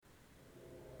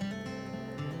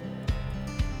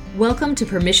Welcome to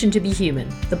Permission to Be Human,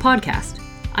 the podcast.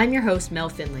 I'm your host, Mel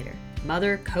Findlater,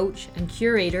 mother, coach, and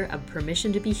curator of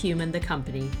Permission to Be Human, the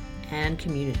company and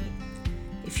community.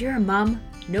 If you're a mom,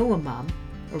 know a mom,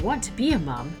 or want to be a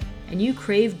mom, and you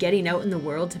crave getting out in the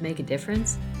world to make a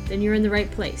difference, then you're in the right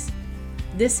place.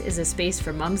 This is a space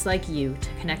for moms like you to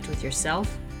connect with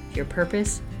yourself, your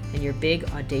purpose, and your big,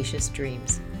 audacious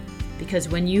dreams. Because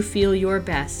when you feel your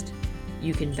best,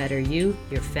 you can better you,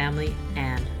 your family,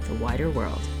 and the wider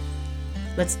world.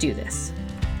 Let's do this.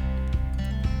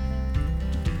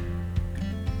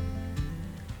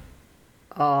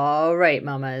 All right,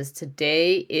 mamas.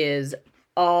 Today is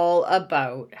all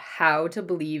about how to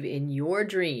believe in your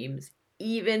dreams,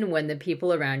 even when the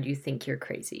people around you think you're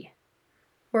crazy.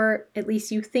 Or at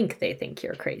least you think they think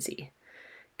you're crazy.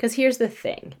 Because here's the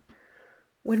thing.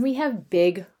 When we have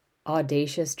big,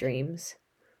 audacious dreams,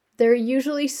 they're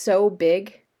usually so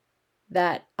big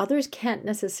that others can't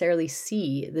necessarily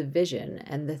see the vision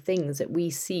and the things that we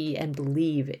see and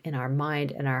believe in our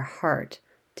mind and our heart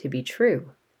to be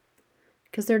true.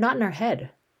 Because they're not in our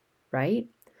head, right?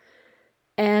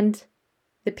 And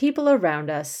the people around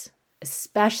us,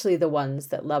 especially the ones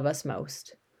that love us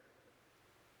most,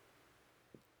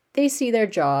 they see their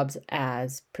jobs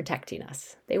as protecting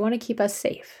us. They want to keep us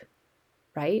safe.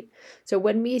 Right? So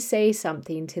when we say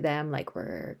something to them like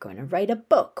we're going to write a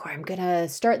book, or I'm going to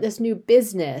start this new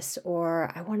business, or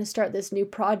I want to start this new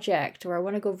project, or I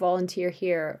want to go volunteer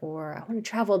here, or I want to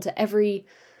travel to every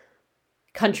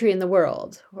country in the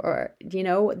world, or,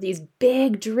 these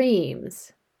big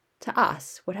dreams to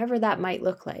us, whatever that might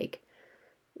look like.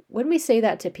 When we say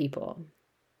that to people,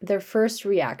 their first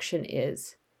reaction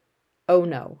is, oh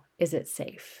no, is it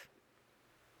safe?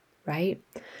 Right?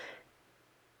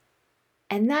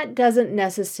 And that doesn't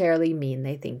necessarily mean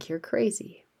they think you're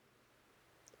crazy.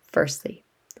 Firstly,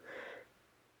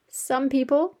 some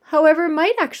people, however,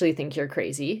 might actually think you're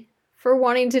crazy for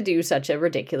wanting to do such a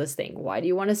ridiculous thing. Why do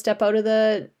you want to step out of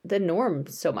the norm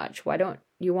so much? Why don't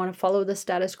you want to follow the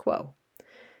status quo?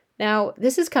 Now,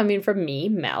 this is coming from me,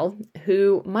 Mel,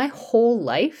 who my whole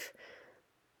life,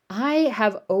 I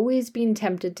have always been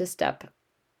tempted to step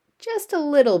just a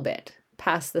little bit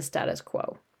past the status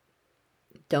quo.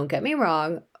 Don't get me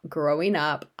wrong, growing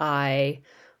up, I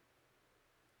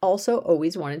also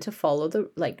always wanted to follow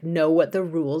know what the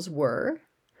rules were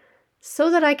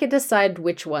so that I could decide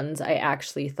which ones I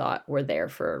actually thought were there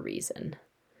for a reason.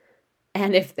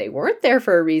 And if they weren't there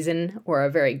for a reason, or a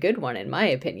very good one in my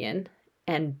opinion,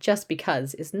 and just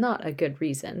because is not a good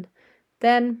reason,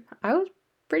 then I was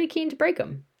pretty keen to break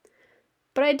them.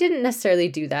 But I didn't necessarily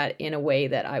do that in a way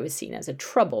that I was seen as a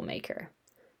troublemaker.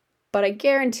 But I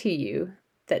guarantee you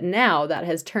that now that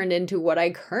has turned into what I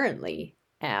currently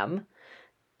am,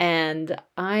 and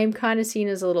I'm kind of seen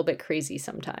as a little bit crazy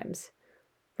sometimes,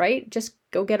 right? Just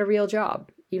go get a real job.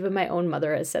 Even my own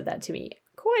mother has said that to me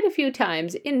quite a few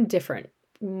times in different,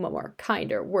 more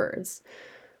kinder words.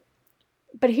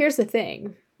 But here's the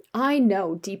thing. I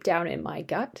know deep down in my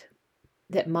gut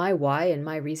that my why and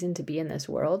my reason to be in this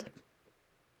world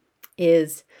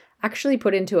is actually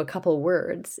put into a couple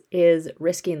words, is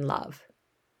risking love.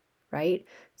 Right?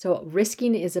 So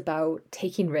risking is about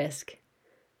taking risk,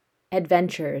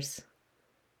 adventures,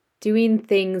 doing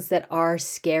things that are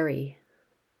scary,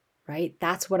 right?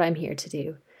 That's what I'm here to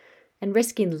do. And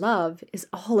risking love is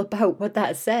all about what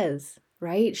that says,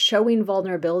 right? Showing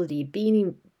vulnerability,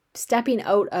 stepping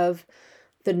out of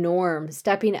the norm,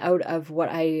 stepping out of what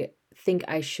I think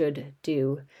I should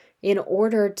do in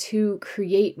order to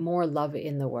create more love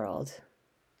in the world,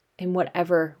 in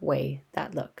whatever way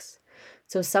that looks.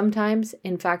 So sometimes,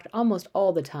 in fact, almost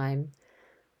all the time,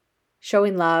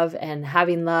 showing love and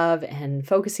having love and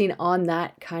focusing on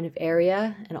that kind of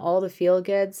area and all the feel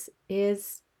goods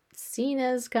is seen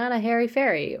as kind of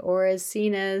hairy-fairy, or is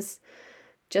seen as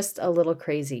just a little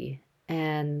crazy.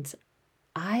 And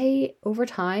I, over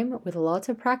time, with lots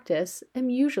of practice, am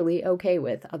usually okay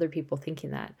with other people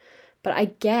thinking that. But I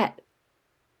get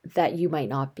that you might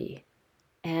not be.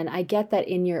 And I get that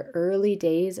in your early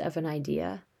days of an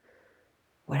idea,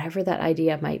 whatever that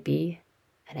idea might be,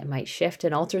 and it might shift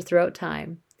and alter throughout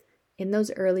time, in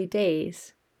those early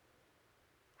days,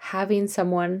 having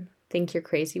someone think you're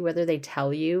crazy, whether they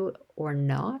tell you or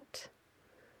not,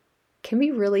 can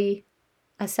be really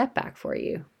a setback for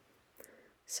you.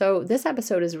 So this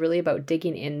episode is really about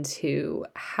digging into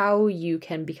how you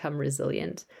can become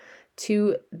resilient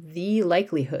to the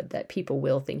likelihood that people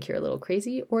will think you're a little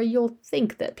crazy, or you'll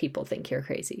think that people think you're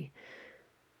crazy.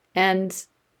 And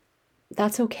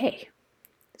that's okay.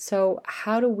 So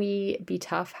how do we be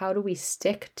tough? How do we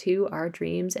stick to our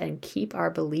dreams and keep our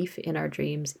belief in our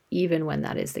dreams, even when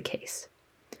that is the case?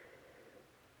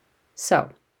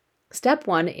 So, step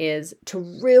 1 is to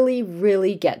really,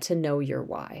 really get to know your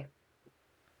why.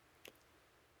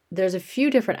 There's a few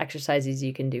different exercises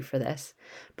you can do for this,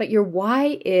 but your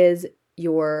why is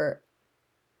your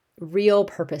real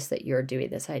purpose that you're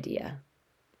doing this idea,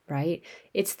 right?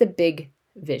 It's the big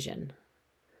vision.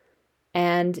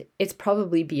 And it's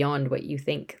probably beyond what you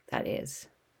think that is.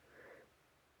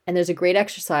 And there's a great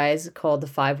exercise called the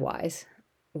 5 whys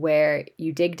where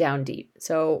you dig down deep.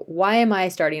 So why am I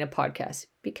starting a podcast?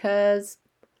 Because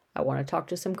I want to talk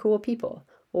to some cool people.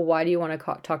 Well, why do you want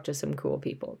to talk to some cool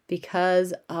people?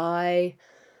 Because I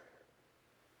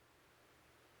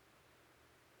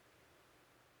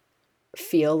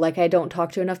feel like I don't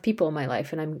talk to enough people in my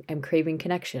life and I'm craving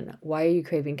connection. Why are you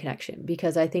craving connection?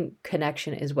 Because I think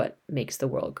connection is what makes the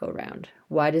world go round.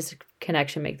 Why does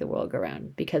connection make the world go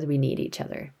round? Because we need each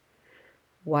other.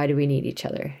 Why do we need each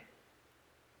other?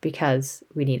 Because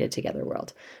we need a together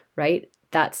world, right?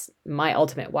 That's my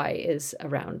ultimate why, is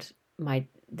around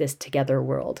this together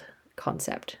world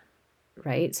concept,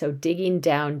 right? So digging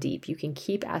down deep, you can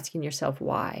keep asking yourself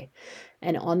why.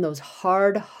 And on those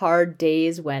hard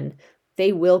days when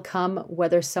they will come,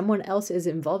 whether someone else is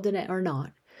involved in it or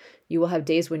not, you will have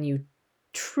days when you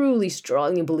truly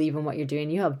strongly believe in what you're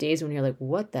doing. You have days when you're like,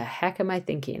 what the heck am I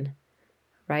thinking?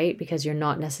 Right? Because you're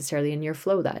not necessarily in your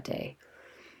flow that day.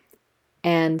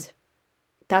 And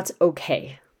that's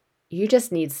okay. You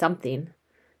just need something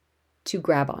to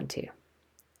grab onto,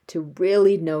 to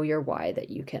really know your why that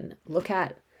you can look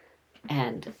at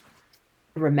and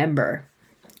remember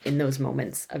in those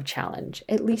moments of challenge,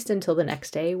 at least until the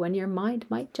next day when your mind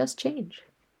might just change.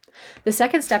 The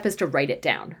second step is to write it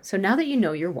down. So now that you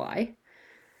know your why,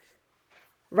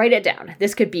 write it down.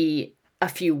 This could be a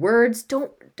few words.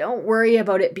 Don't worry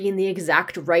about it being the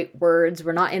exact right words.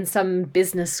 We're not in some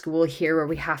business school here where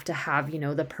we have to have,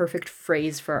 the perfect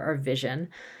phrase for our vision.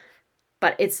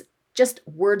 But it's just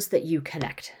words that you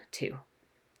connect to,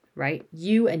 right?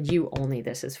 You and you only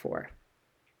this is for.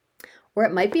 Or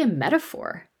it might be a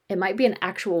metaphor. It might be an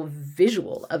actual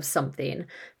visual of something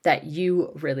that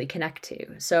you really connect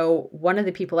to. So one of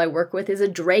the people I work with is a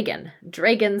dragon.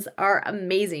 Dragons are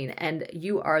amazing, and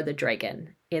you are the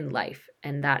dragon in life.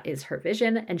 And that is her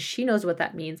vision, and she knows what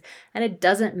that means. And it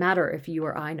doesn't matter if you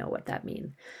or I know what that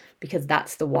means, because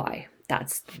that's the why.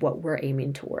 That's what we're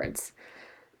aiming towards.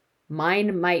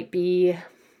 Mine might be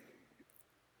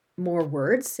more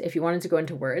words, if you wanted to go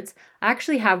into words. I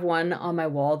actually have one on my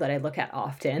wall that I look at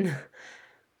often,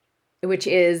 which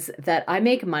is that I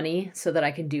make money so that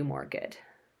I can do more good.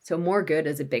 So more good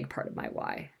is a big part of my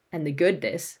why. And the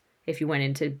goodness, if you went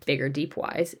into bigger, deep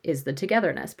whys, is the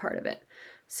togetherness part of it.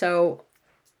 So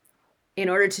in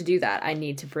order to do that, I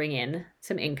need to bring in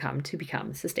some income to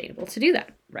become sustainable to do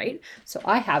that, right? So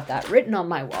I have that written on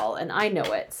my wall and I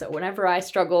know it. So whenever I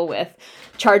struggle with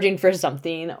charging for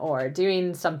something or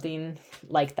doing something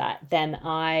like that, then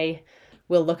I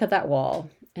will look at that wall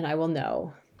and I will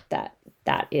know that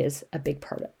that is a big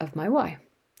part of my why.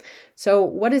 So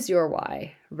what is your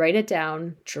why? Write it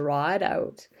down, draw it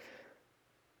out,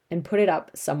 and put it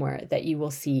up somewhere that you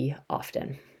will see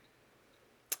often.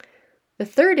 The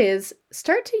third is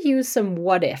start to use some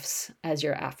what ifs as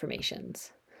your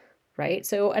affirmations, right?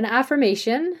 So an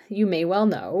affirmation, you may well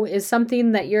know, is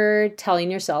something that you're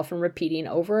telling yourself and repeating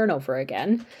over and over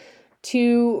again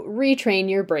to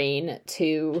retrain your brain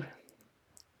to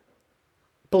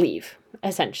believe,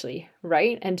 essentially,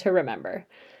 right? And to remember.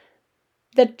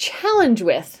 The challenge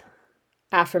with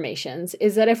affirmations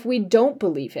is that if we don't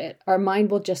believe it, our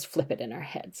mind will just flip it in our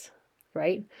heads,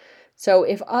 right? So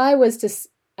if I was to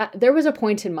there was a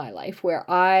point in my life where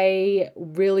I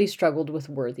really struggled with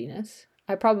worthiness.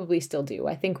 I probably still do.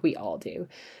 I think we all do.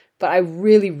 But I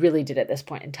really, really did at this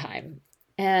point in time.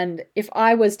 And if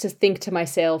I was to think to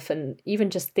myself, and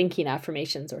even just thinking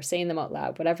affirmations or saying them out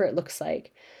loud, whatever it looks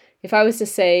like, if I was to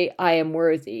say, I am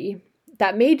worthy,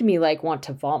 that made me want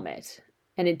to vomit.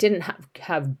 And it didn't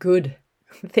have good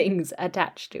things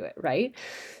attached to it, right?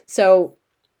 So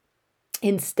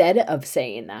instead of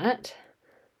saying that,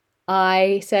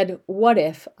 I said, what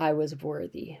if I was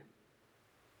worthy?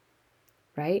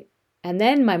 Right? And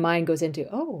then my mind goes into,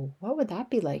 oh, what would that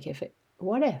be like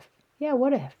what if? Yeah,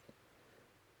 what if?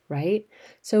 Right?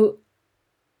 So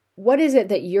what is it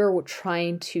that you're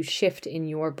trying to shift in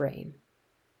your brain?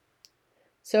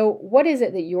 So what is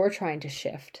it that you're trying to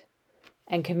shift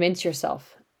and convince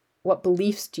yourself? What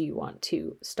beliefs do you want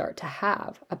to start to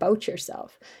have about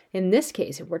yourself? In this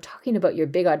case, if we're talking about your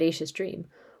big audacious dream,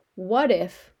 what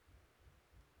if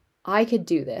I could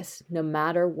do this no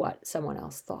matter what someone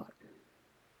else thought?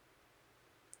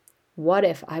 What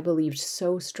if I believed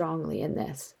so strongly in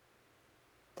this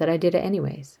that I did it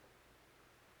anyways?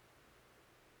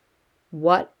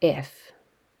 What if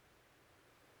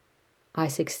I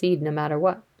succeed no matter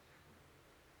what?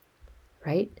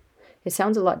 Right? It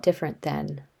sounds a lot different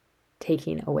than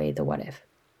taking away the what if.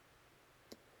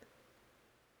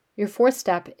 Your fourth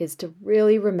step is to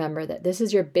really remember that this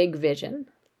is your big vision.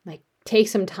 Like, take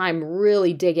some time,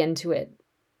 really dig into it.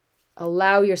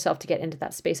 Allow yourself to get into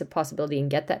that space of possibility and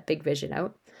get that big vision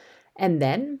out. And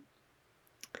then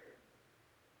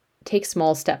take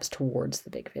small steps towards the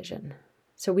big vision.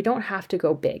 So we don't have to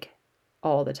go big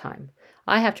all the time.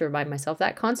 I have to remind myself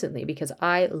that constantly because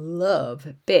I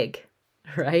love big,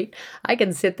 right? I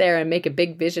can sit there and make a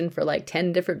big vision for like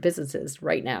 10 different businesses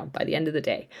right now by the end of the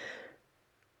day.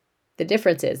 The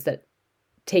difference is that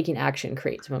taking action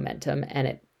creates momentum, and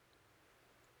it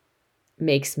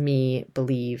makes me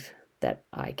believe that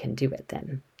I can do it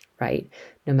then, right?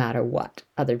 No matter what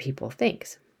other people think.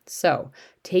 So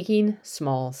taking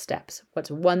small steps.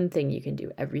 What's one thing you can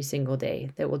do every single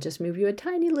day that will just move you a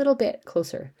tiny little bit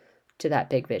closer to that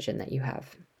big vision that you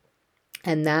have?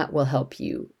 And that will help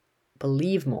you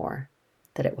believe more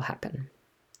that it will happen.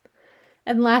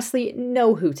 And lastly,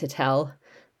 know who to tell.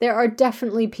 There are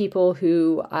definitely people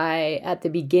who at the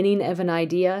beginning of an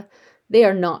idea, they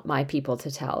are not my people to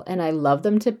tell. And I love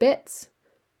them to bits,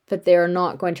 but they are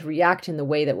not going to react in the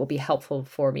way that will be helpful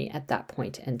for me at that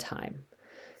point in time.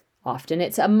 Often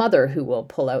it's a mother who will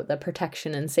pull out the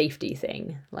protection and safety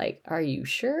thing. Like, are you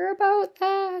sure about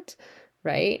that?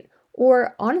 Right?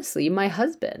 Or honestly, my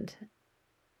husband.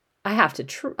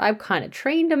 I've kind of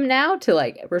trained him now to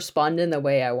like respond in the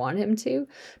way I want him to,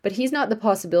 but he's not the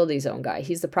possibility zone guy.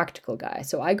 He's the practical guy.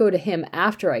 So I go to him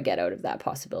after I get out of that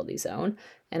possibility zone,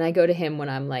 and I go to him when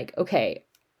I'm like, okay,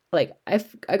 like I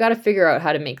got to figure out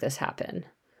how to make this happen.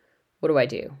 What do I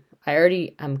do?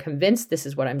 I'm convinced this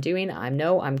is what I'm doing.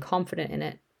 I'm confident in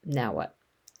it. Now what?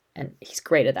 And he's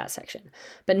great at that section.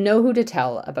 But know who to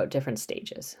tell about different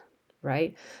stages,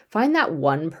 right? Find that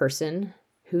one person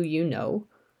who you know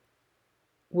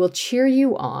will cheer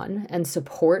you on and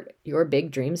support your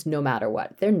big dreams no matter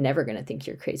what. They're never going to think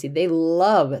you're crazy. They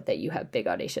love that you have big,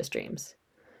 audacious dreams.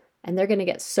 And they're going to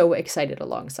get so excited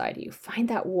alongside you. Find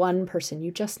that one person.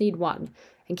 You just need one.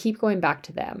 And keep going back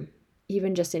to them,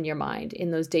 even just in your mind,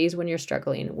 in those days when you're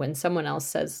struggling, when someone else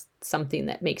says something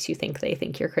that makes you think they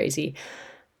think you're crazy.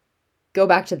 Go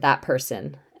back to that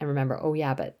person and remember, oh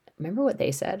yeah, but remember what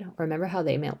they said? Or remember how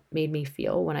they made me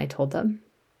feel when I told them,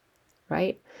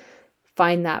 right?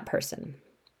 Find that person.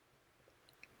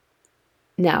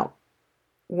 Now,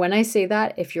 when I say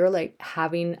that, if you're like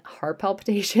having heart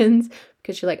palpitations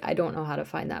because you're like, I don't know how to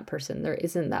find that person, there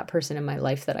isn't that person in my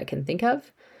life that I can think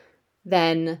of,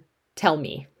 then tell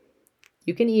me.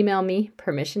 You can email me,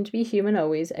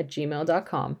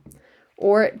 permissiontobehumanalways@gmail.com,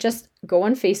 or just go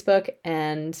on Facebook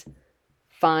and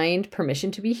find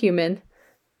Permission to Be Human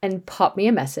and pop me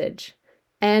a message.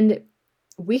 And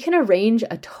we can arrange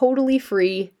a totally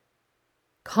free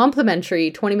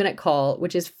complimentary 20-minute call,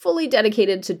 which is fully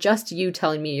dedicated to just you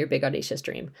telling me your big audacious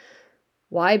dream.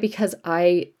 Why? Because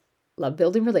I love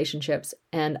building relationships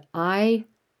and I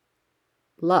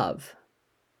love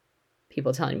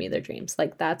people telling me their dreams.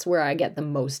 Like, that's where I get the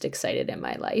most excited in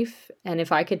my life. And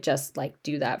if I could just like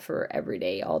do that for every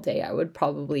day, all day, I would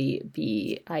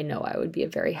be a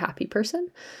very happy person.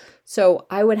 So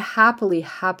I would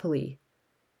happily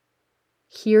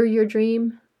hear your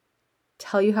dream,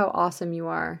 tell you how awesome you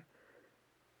are,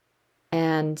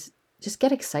 and just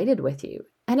get excited with you.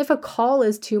 And if a call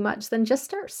is too much, then just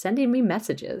start sending me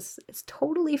messages. It's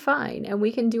totally fine. And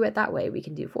we can do it that way. We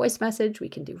can do voice message, we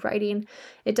can do writing.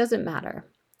 It doesn't matter,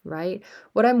 right?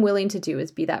 What I'm willing to do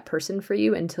is be that person for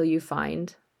you until you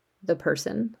find the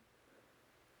person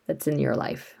that's in your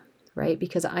life, right?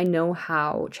 Because I know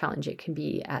how challenging it can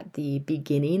be at the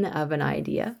beginning of an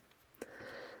idea.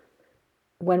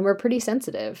 When we're pretty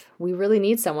sensitive, we really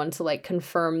need someone to like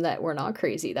confirm that we're not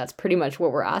crazy. That's pretty much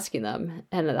what we're asking them.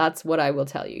 And that's what I will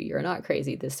tell you. You're not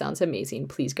crazy. This sounds amazing.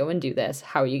 Please go and do this.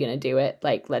 How are you going to do it?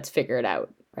 Like, let's figure it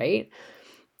out. Right.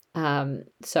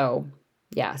 So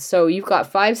you've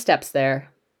got 5 steps there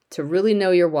to really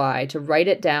know your why, to write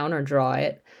it down or draw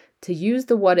it, to use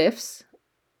the what ifs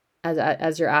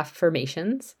as your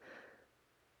affirmations,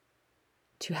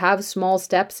 to have small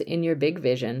steps in your big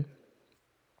vision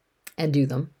and do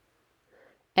them,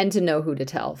 and to know who to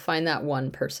tell. Find that one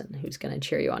person who's going to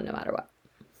cheer you on no matter what.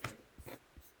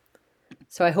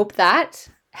 So I hope that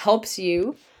helps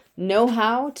you know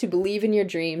how to believe in your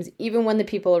dreams, even when the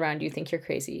people around you think you're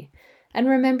crazy. And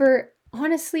remember,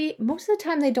 honestly, most of the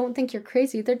time they don't think you're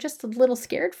crazy. They're just a little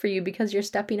scared for you because you're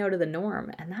stepping out of the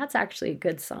norm. And that's actually a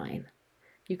good sign.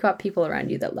 You've got people around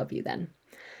you that love you then.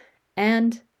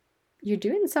 And you're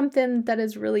doing something that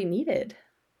is really needed.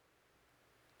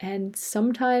 And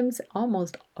sometimes,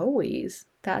 almost always,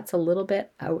 that's a little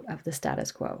bit out of the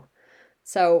status quo.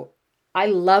 So I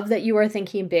love that you are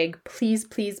thinking big. Please,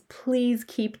 please, please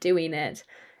keep doing it.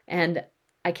 And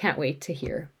I can't wait to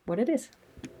hear what it is.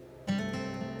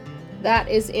 That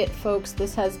is it, folks.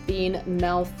 This has been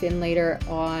Mel Findlater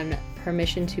on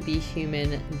Permission to Be Human,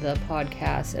 the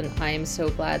podcast. And I am so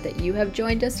glad that you have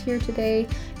joined us here today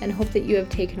and hope that you have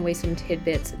taken away some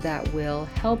tidbits that will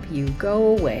help you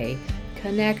go away,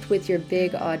 connect with your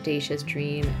big, audacious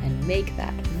dream, and make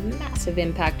that massive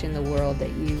impact in the world that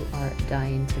you are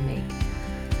dying to make.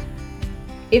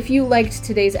 If you liked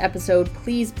today's episode,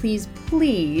 please, please,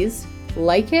 please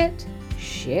like it,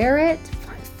 share it.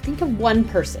 Think of one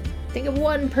person. Think of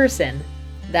one person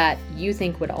that you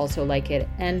think would also like it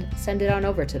and send it on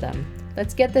over to them.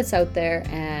 Let's get this out there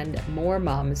and more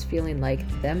moms feeling like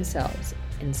themselves,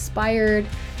 inspired,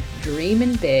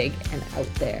 dreaming big, and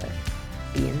out there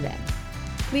being them.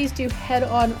 Please do head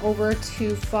on over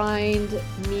to find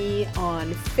me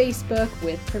on Facebook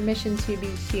with Permission to Be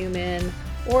Human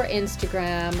or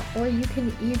Instagram, or you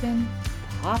can even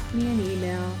pop me an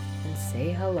email and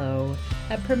say hello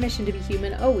at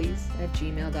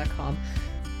permissiontobehumanalways@gmail.com.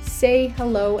 Say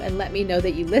hello and let me know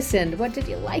that you listened. What did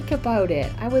you like about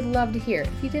it? I would love to hear.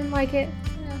 If you didn't like it,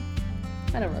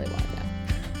 I don't really want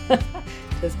to know.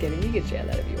 Just kidding. You can share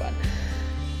that if you want.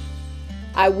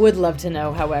 I would love to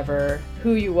know, however,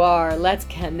 who you are. Let's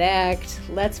connect.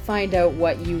 Let's find out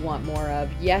what you want more of.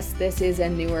 Yes, this is a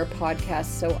newer podcast,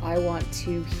 so I want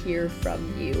to hear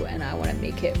from you and I want to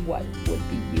make it what would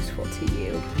be useful to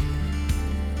you.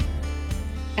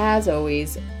 As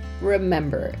always,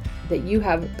 remember that you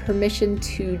have permission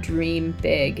to dream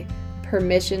big,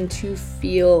 permission to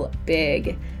feel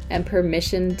big, and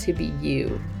permission to be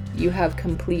you. You have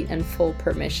complete and full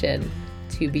permission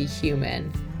to be human.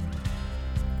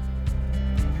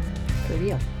 For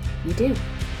real, you do.